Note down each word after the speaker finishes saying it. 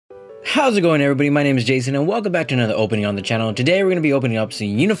How's it going, everybody? My name is Jason and welcome back to another opening on the channel. Today we're going to be opening up some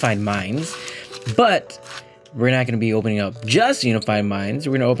Unified Minds, but we're not going to be opening up just Unified Minds.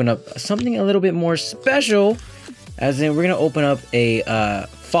 We're going to open up something a little bit more special, as in we're going to open up a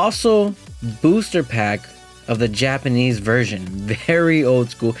fossil booster pack of the Japanese version. Very old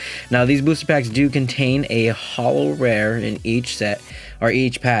school. Now these booster packs do contain a holo rare in each set or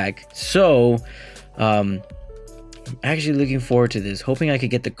each pack, so actually looking forward to this, hoping I could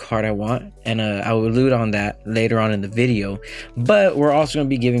get the card I want, and I will allude on that later on in the video. But we're also going to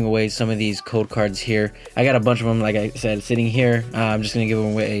be giving away some of these code cards here. I got a bunch of them, like I said, sitting here. I'm just going to give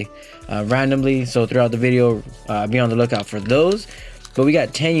them away randomly, so throughout the video be on the lookout for those. But we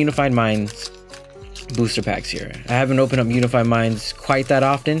got 10 Unified Minds booster packs here. I haven't opened up Unified Minds quite that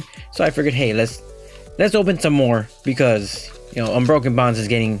often, so I figured, hey, let's open some more, because you know, Unbroken Bonds is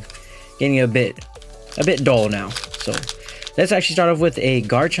getting a bit dull now. So let's actually start off with a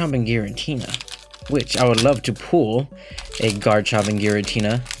Garchomp and Giratina, which I would love to pull a Garchomp and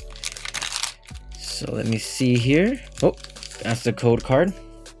Giratina. So let me see here. Oh, that's the code card.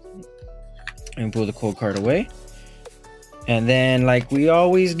 And pull the code card away. And then, like we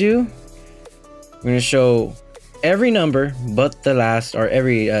always do, we're going to show every number but the last, or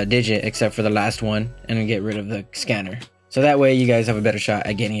every digit except for the last one, and then get rid of the scanner. So that way you guys have a better shot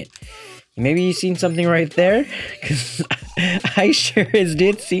at getting it. Maybe you've seen something right there, because I sure as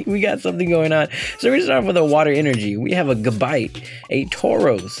did see we got something going on. So we're gonna start off with a water energy. We have a Gabite, a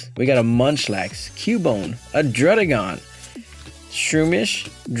Tauros, we got a Munchlax, Cubone, a Druddigon, Shroomish,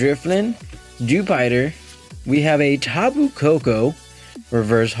 Driflin, Dewpider. We have a Tapu Koko,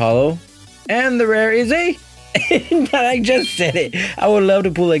 reverse holo, and the rare is a I just said it. I would love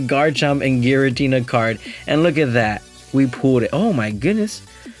to pull a Garchomp and Giratina card, and look at that, we pulled it. Oh my goodness.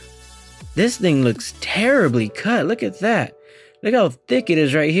 This thing looks terribly cut. Look at that. Look how thick it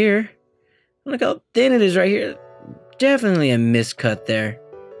is right here. Look how thin it is right here. Definitely a miscut there.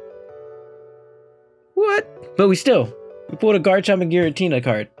 What? But we pulled a Garchomp and Giratina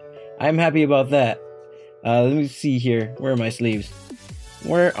card. I'm happy about that. Let me see here. Where are my sleeves?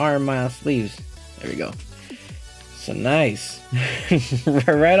 Where are my sleeves? There we go. So nice.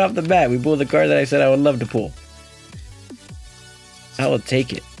 Right off the bat, we pulled the card that I said I would love to pull. I will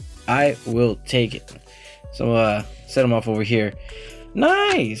take it. I will take it. So set them off over here.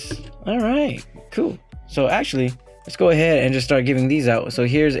 Nice. All right, cool. So actually, let's go ahead and just start giving these out. So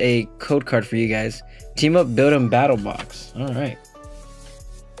here's a code card for you guys. Team Up Build 'em Battle Box. All right.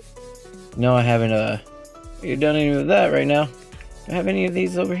 No, I haven't done any of that right now. Do I have any of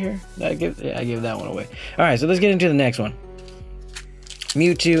these over here? I give that one away. All right, so let's get into the next one.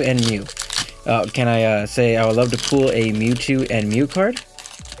 Mewtwo and Mew. Can I say I would love to pull a Mewtwo and Mew card?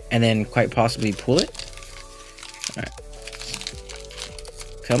 And then quite possibly pull it. All right.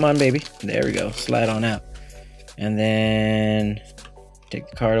 Come on, baby. There we go. Slide on out. And then take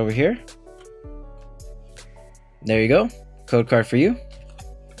the card over here. There you go. Code card for you.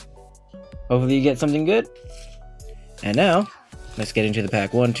 Hopefully you get something good. And now, let's get into the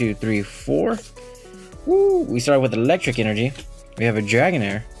pack. 1, 2, 3, 4. Woo! We start with Electric Energy. We have a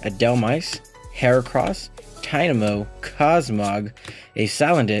Dragonair, a Delmice, Heracross, Tynamo, Cosmog, a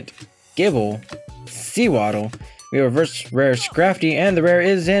Salandit, Gibble, Seawaddle. We have a reverse rare Scrafty, and the rare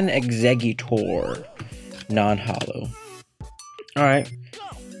is an Exeggutor, non-holo. All right,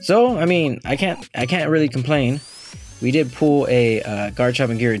 so I mean, I can't really complain. We did pull a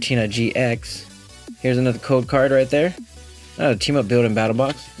Garchomp and Giratina GX. Here's another code card right there. Team Up Build 'em Battle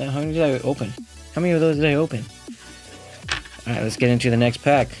Box. Now, how many did I open? How many of those did I open? All right, let's get into the next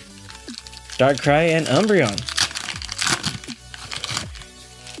pack. Darkrai and Umbreon.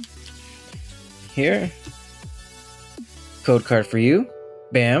 Here. Code card for you.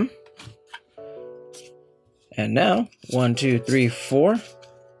 Bam. And now, 1, 2, 3, 4.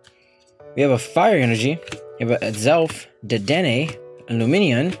 We have a Fire Energy. We have a Zelf, Dedenne, a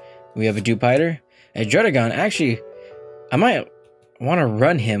Lumineon. We have a Dewpider, a Druddigon. Actually, I might want to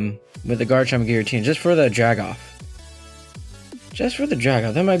run him with the Garchomp and Giratina just for the drag off. Just for the drag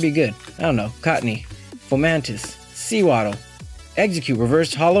off, that might be good. I don't know. Cottony, Fomantis, Seawaddle, Execute,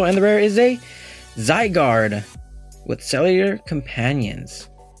 reversed holo, and the rare is a Zygarde with cellular companions.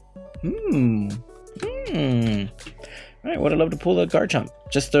 Alright, would I love to pull the Garchomp.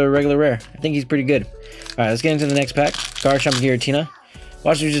 Just the regular rare. I think he's pretty good. Alright, let's get into the next pack. Garchomp and Giratina.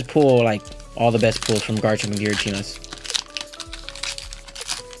 Watch me just pull like all the best pulls from Garchomp and Giratinas.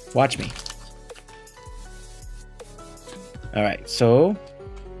 Watch me. Alright, so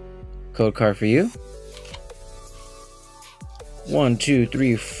code card for you. 1, 2,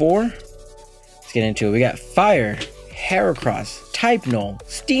 3, 4. Let's get into it. We got Fire, Heracross, Typenol,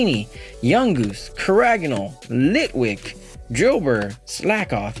 Steenie, Yungoos, Karaganol, Litwick, Drillbur,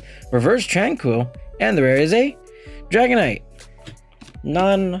 Slackoth, Reverse Tranquil, and the rare is a Dragonite.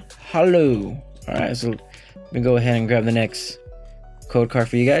 Non-Holo. Alright, so let me go ahead and grab the next code card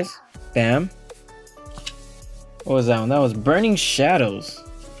for you guys. Bam. What was that one? That was Burning Shadows.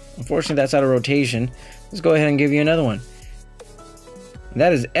 Unfortunately, that's out of rotation. Let's go ahead and give you another one.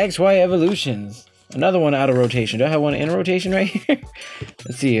 That is XY Evolutions. Another one out of rotation. Do I have one in rotation right here?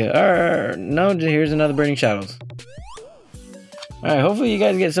 Let's see. No, here's another Burning Shadows. Alright, hopefully you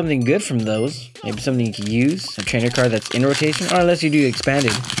guys get something good from those. Maybe something you can use. A trainer card that's in rotation. Or unless you do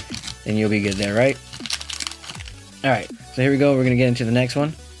expanded, then you'll be good there, right? Alright, so here we go. We're going to get into the next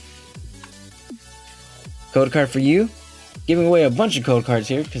one. Code card for you. Giving away a bunch of code cards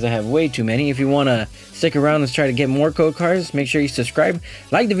here because I have way too many. If you want to stick around and try to get more code cards, make sure you subscribe.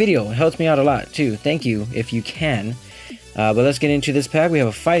 Like the video. It helps me out a lot too. Thank you if you can. But let's get into this pack. We have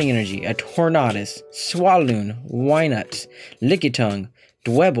a Fighting Energy, a Tornadus, Swalloon, Wynut, Lickitung,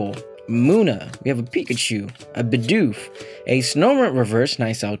 Dwebble, Munna. We have a Pikachu, a Bidoof, a Snorunt Reverse.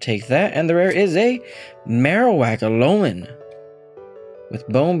 Nice, I'll take that. And the rare is a Marowak Alolan with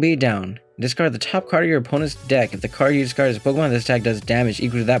Bone Beat Down. Discard the top card of your opponent's deck. If the card you discard is a Pokemon, this attack does damage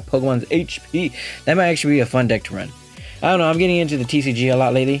equal to that Pokemon's HP. That might actually be a fun deck to run. I don't know, I'm getting into the TCG a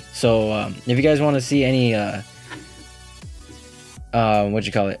lot lately. So if you guys want to see any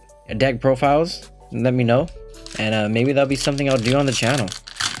deck profiles, let me know. And maybe that'll be something I'll do on the channel.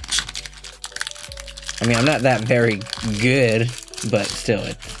 I mean, I'm not that very good, but still,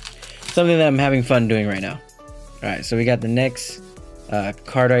 it's something that I'm having fun doing right now. Alright, so we got the next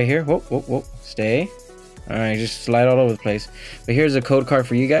card right here. Whoa, whoa, whoa. Stay. Alright, just slide all over the place. But here's a code card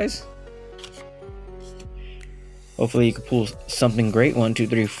for you guys. Hopefully you can pull something great. 1, 2,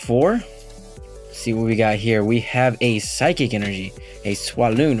 3, 4. Let's see what we got here. We have a Psychic Energy, a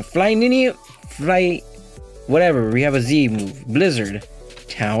Swalloon, Fly Ninny, Fly, whatever. We have a Z move, Blizzard,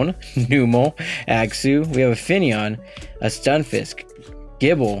 Town, Numo, Axu. We have a Finneon, a Stunfisk,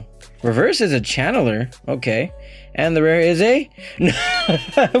 Gibble. Reverse is a Channeler. Okay. And the rare is a...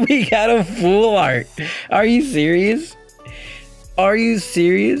 We got a full art. Are you serious? Are you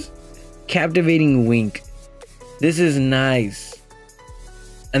serious? Captivating Wink. This is nice.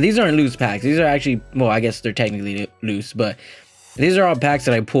 And these aren't loose packs. These are actually... Well, I guess they're technically loose, but... These are all packs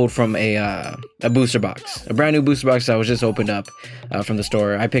that I pulled from a booster box. A brand new booster box that was just opened up from the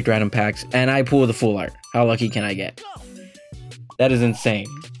store. I picked random packs, and I pulled the full art. How lucky can I get? That is insane.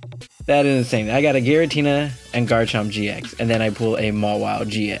 That is insane. I got a Giratina and Garchomp GX, and then I pull a Mawile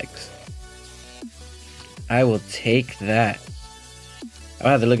GX. I will take that. I'll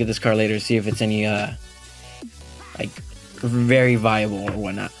have to look at this card later to see if it's any, like, very viable or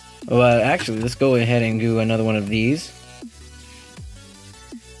whatnot. But actually, let's go ahead and do another one of these.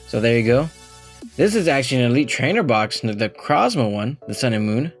 So there you go. This is actually an Elite Trainer box, the Crosmo one, the Sun and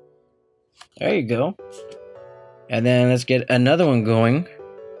Moon. There you go. And then let's get another one going.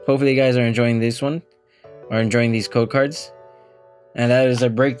 Hopefully you guys are enjoying this one, or enjoying these code cards. And that is a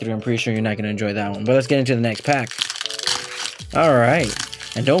breakthrough. I'm pretty sure you're not going to enjoy that one. But let's get into the next pack. Alright.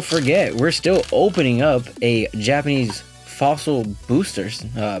 And don't forget, we're still opening up a Japanese Fossil Boosters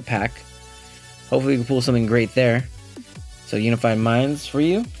pack. Hopefully we can pull something great there. So Unified Minds for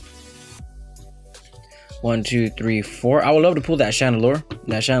you. 1, 2, 3, 4. I would love to pull that Chandelure.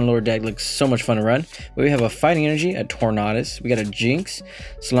 That Chandelure deck looks so much fun to run. But we have a Fighting Energy, a Tornadus. We got a Jinx,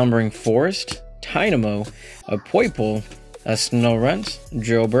 Slumbering Forest, Dynamo, a Poipole, a Snorunt,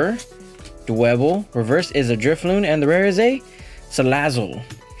 Drillbur, Dwebble. Reverse is a Drifloon, and the rare is a Salazzle.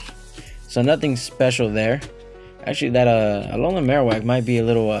 So nothing special there. Actually, that Alolan Marowak might be a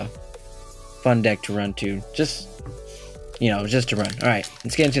little fun deck to run too. Just, you know, just to run. All right,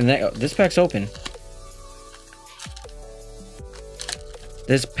 let's get into the next. Oh, this pack's open.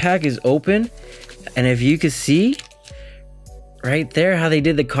 This pack is open, and if you could see right there how they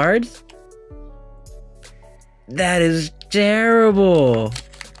did the cards, that is terrible.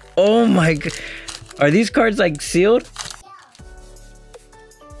 Oh my god, are these cards like sealed?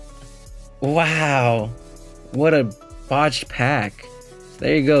 Wow, what a botched pack.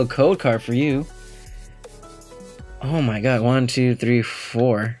 There you go, code card for you. Oh my god, 1, 2, 3,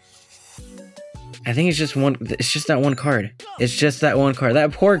 4. I think it's just one. It's just that one card. It's just that one card.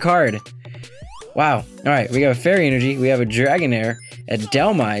 That poor card. Wow. All right. We got a Fairy Energy. We have a Dragonair, a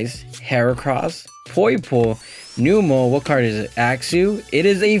Delmise, Heracross, Poipole, Numo. What card is it? Axu. It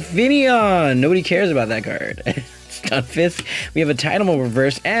is a Finneon. Nobody cares about that card. Stunfisk. We have a Dynamo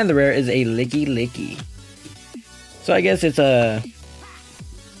Reverse, and the rare is a Licky. So I guess it's a,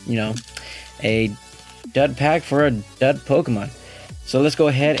 you know, a dud pack for a dud Pokemon. So let's go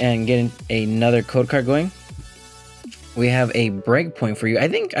ahead and get another code card going. We have a breakpoint for you. I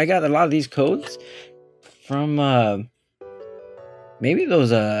think I got a lot of these codes from maybe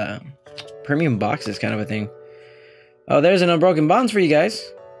those premium boxes kind of a thing. Oh, there's an Unbroken Bonds for you guys.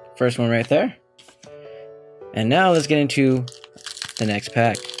 First one right there. And now let's get into the next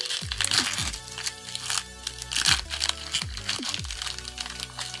pack.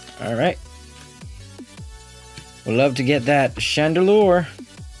 All right. We'd love to get that Chandelure.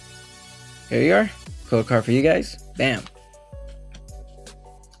 Here you are. Code card for you guys. Bam.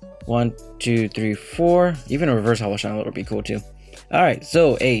 1, 2, 3, 4. Even a reverse Holo Chandelure would be cool too. All right.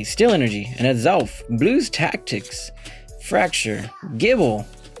 So a Steel Energy, and a Zelf, Blues Tactics, Fracture, Gibble,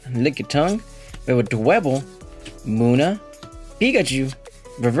 Lickitung. We have a Dwebble, Muna, Pikachu.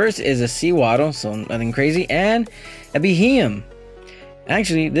 Reverse is a Sewaddle, so nothing crazy, and a Behemoth.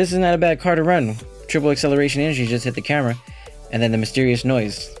 Actually, this is not a bad card to run. Triple Acceleration Energy just hit the camera, and then the Mysterious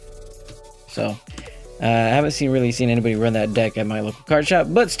Noise. So, I haven't really seen anybody run that deck at my local card shop,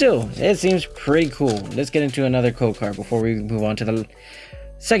 but still, it seems pretty cool. Let's get into another code card before we move on to the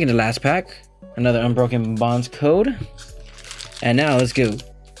second to last pack. Another Unbroken Bonds code. And now let's go.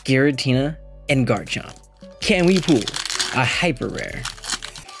 Giratina and Garchomp. Can we pull a hyper rare?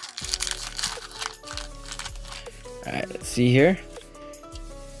 Alright, let's see here.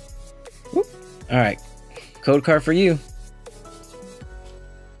 Alright, code card for you.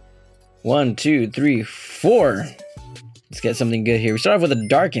 1, 2, 3, 4. Let's get something good here. We start off with a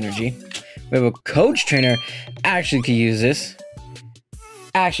Dark Energy. We have a Coach Trainer. Actually could use this.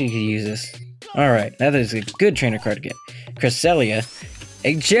 Alright, that is a good trainer card to get. Cresselia.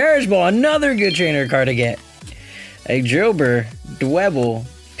 A Cherish Ball. Another good trainer card to get. A Drillbur. Dwebble.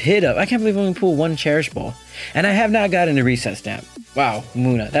 Piddup. I can't believe I only pulled one Cherish Ball. And I have not gotten a Reset Stamp. Wow,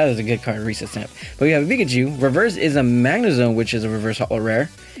 Muna. That was a good card, Reset Stamp. But we have a Pikachu. Reverse is a Magnezone, which is a reverse holo rare.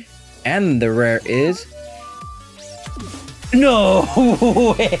 And the rare is... No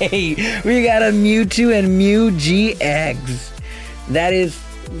way! We got a Mewtwo and Mew GX. That is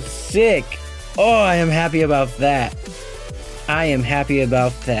sick. Oh, I am happy about that.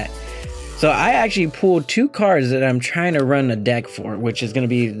 So I actually pulled 2 cards that I'm trying to run a deck for, which is going to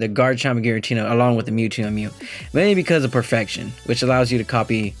be the Garchomp and Giratina along with the Mewtwo and Mew. Mainly because of Perfection, which allows you to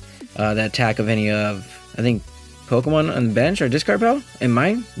copy the attack of any of, I think, Pokemon on the bench or discard pile in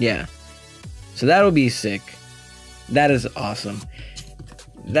mine. Yeah. So that'll be sick. That is awesome.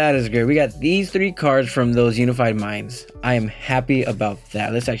 That is great. We got these 3 cards from those Unified Minds. I am happy about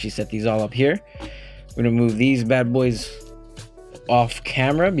that. Let's actually set these all up here. We're going to move these bad boys off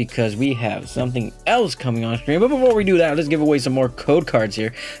camera because we have something else coming on screen. But before we do that, let's give away some more code cards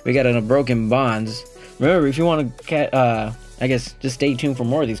here. We got an Unbroken Bonds. Remember, if you want to, I guess, just stay tuned for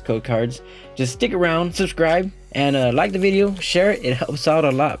more of these code cards. Just stick around, subscribe, and like the video, share it. It helps out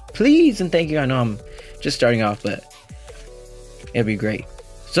a lot. Please and thank you. I know I'm just starting off, but it'll be great.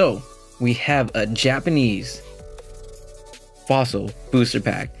 So, we have a Japanese Fossil Booster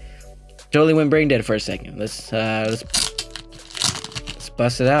Pack. Totally went brain dead for a second. Let's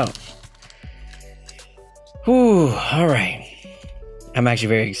bust it out. Whew, alright. I'm actually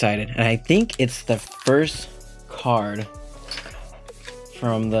very excited. And I think it's the first card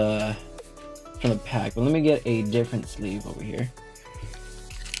from the pack. But let me get a different sleeve over here.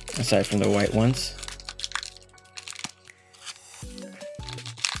 Aside from the white ones.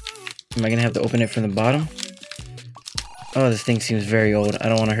 Am I gonna have to open it from the bottom? Oh, this thing seems very old. I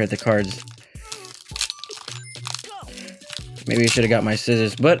don't want to hurt the cards. Maybe I should have got my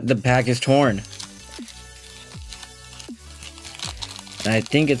scissors, but the pack is torn. And I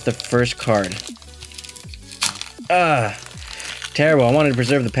think it's the first card. Terrible. I wanted to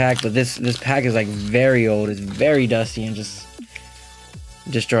preserve the pack, but this pack is like very old. It's very dusty and just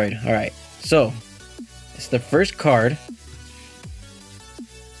destroyed. All right, so it's the first card.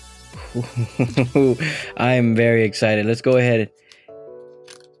 I am very excited. Let's go ahead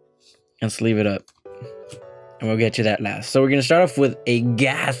and sleeve it up. And we'll get to that last. So we're going to start off with a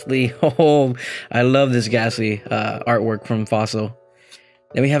Ghastly. Oh, I love this Ghastly artwork from Fossil.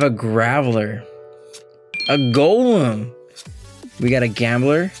 Then we have a Graveler. A Golem. We got a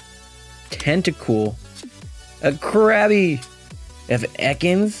Gambler. Tentacool. A Krabby. We have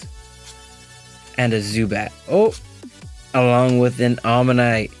Ekans. And a Zubat. Oh, along with an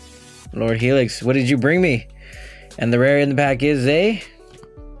Ammonite. Lord Helix, what did you bring me? And the rare in the pack is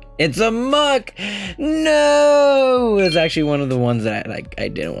it's a Muck. No, it's actually one of the ones that I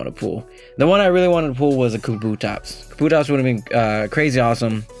didn't want to pull. The one I really wanted to pull was a Kabutops. Kabutops would have been crazy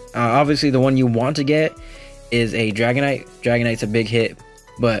awesome. Obviously the one you want to get is a Dragonite. Dragonite's a big hit,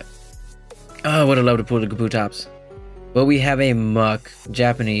 but I would have loved to pull the Kabutops. But we have a Muck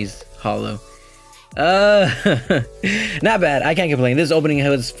Japanese Holo. Not bad. I can't complain. This opening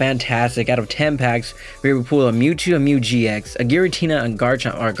was fantastic. Out of 10 packs, we were pull a Mewtwo, a Mew GX, a Giratina, and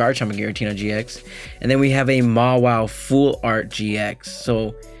Garchomp, or Garchomp, a Giratina GX, and then we have a Mawile Full Art GX.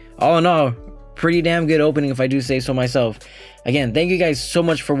 So, all in all, pretty damn good opening if I do say so myself. Again, thank you guys so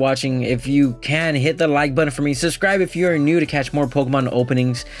much for watching. If you can, hit the like button for me. Subscribe if you are new to catch more Pokemon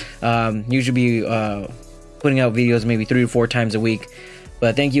openings. Usually be putting out videos maybe 3 to 4 times a week.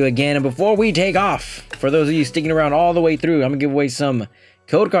 But thank you again. And before we take off, for those of you sticking around all the way through, I'm going to give away some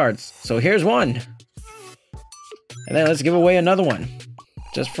code cards. So here's one. And then let's give away another one.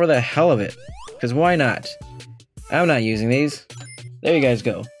 Just for the hell of it. Because why not? I'm not using these. There you guys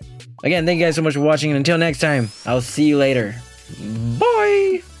go. Again, thank you guys so much for watching. And until next time, I'll see you later.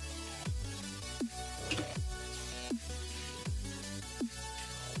 Bye!